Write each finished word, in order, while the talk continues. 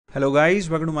Hello guys,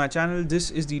 welcome to my channel.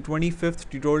 This is the 25th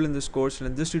tutorial in this course, and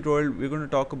in this tutorial we're going to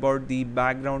talk about the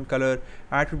background color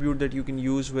attribute that you can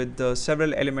use with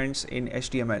several elements in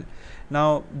HTML.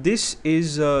 Now this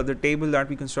is the table that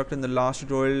we constructed in the last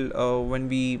tutorial when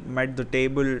we met the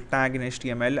table tag in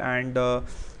HTML, and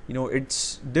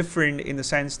it's different in the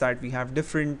sense that we have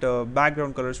different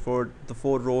background colors for the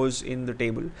 4 rows in the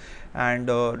table, and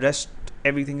rest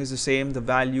everything is the same, the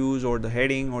values or the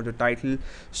heading or the title.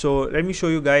 So let me show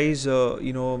you guys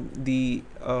the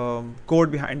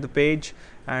code behind the page,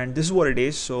 and this is what it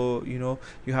is. So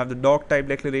you have the doc type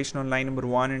declaration on line number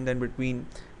 1, and then between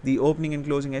the opening and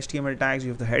closing HTML tags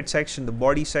you have the head section, the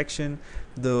body section.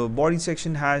 The body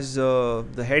section has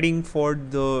the heading for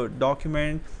the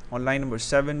document on line number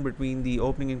 7 between the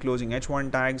opening and closing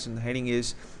h1 tags, and the heading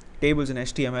is tables in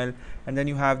HTML. And then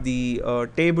you have the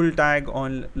table tag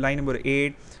on line number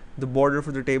 8. The border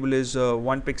for the table is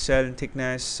 1 pixel in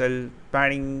thickness, cell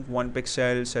padding 1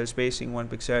 pixel, cell spacing 1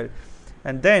 pixel.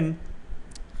 And then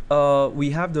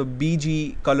we have the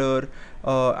bgcolor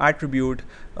attribute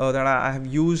that I have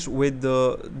used with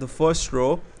the first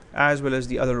row as well as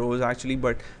the other rows actually,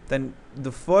 but then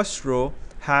the first row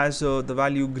has the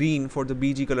value green for the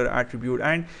bgcolor attribute,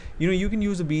 and you can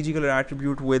use the bgcolor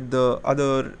attribute with the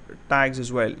other tags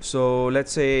as well. So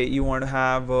let's say you want to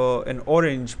have an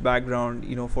orange background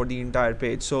for the entire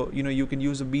page, so you can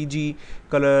use the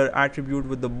bgcolor attribute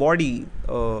with the body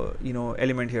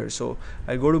element here. So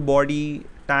I'll go to body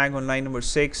tag on line number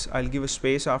 6. I'll give a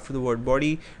space after the word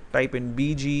body, type in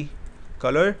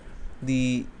bgcolor,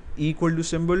 the equal to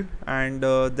symbol, and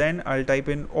then I'll type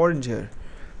in orange here.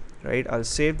 Right, I'll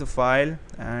save the file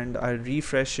and I'll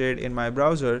refresh it in my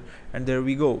browser, and there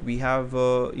we go. We have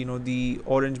the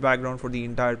orange background for the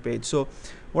entire page. So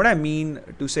what I mean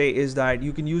to say is that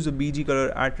you can use a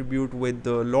bgcolor attribute with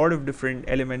a lot of different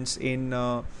elements in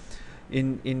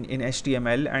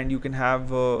HTML, and you can have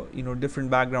different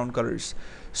background colors.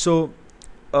 So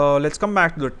let's come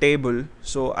back to the table.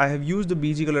 So I have used the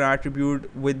bgcolor attribute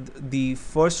with the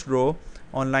first row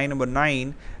on line number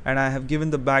 9, and I have given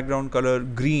the background color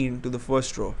green to the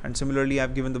first row, and similarly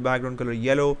I've given the background color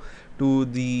yellow to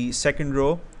the second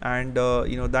row, and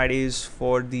that is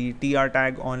for the tr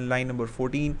tag on line number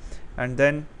 14. And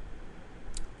then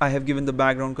I have given the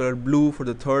background color blue for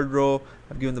the third row.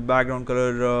 I've given the background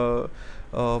color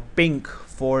pink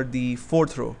for the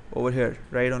fourth row over here.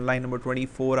 Right, on line number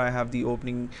 24 I have the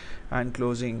opening and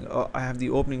closing, I have the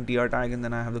opening tr tag, and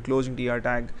then I have the closing tr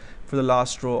tag for the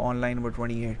last row on line number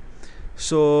 28.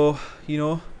 So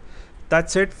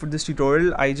that's it for this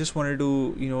tutorial. I just wanted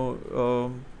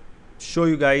to show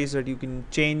you guys that you can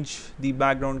change the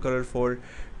background color for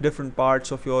different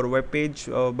parts of your web page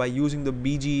by using the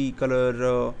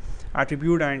bgcolor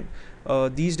attribute. And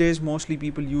these days mostly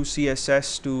people use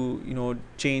CSS to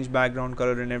change background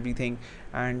color and everything,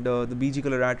 and the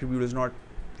bgcolor attribute is not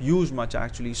used much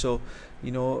actually. So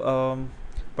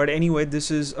but anyway,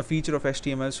 this is a feature of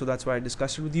HTML, so that's why I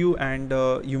discussed it with you, and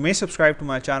you may subscribe to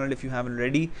my channel if you haven't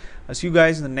already. I'll see you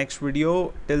guys in the next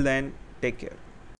video. Till then, take care.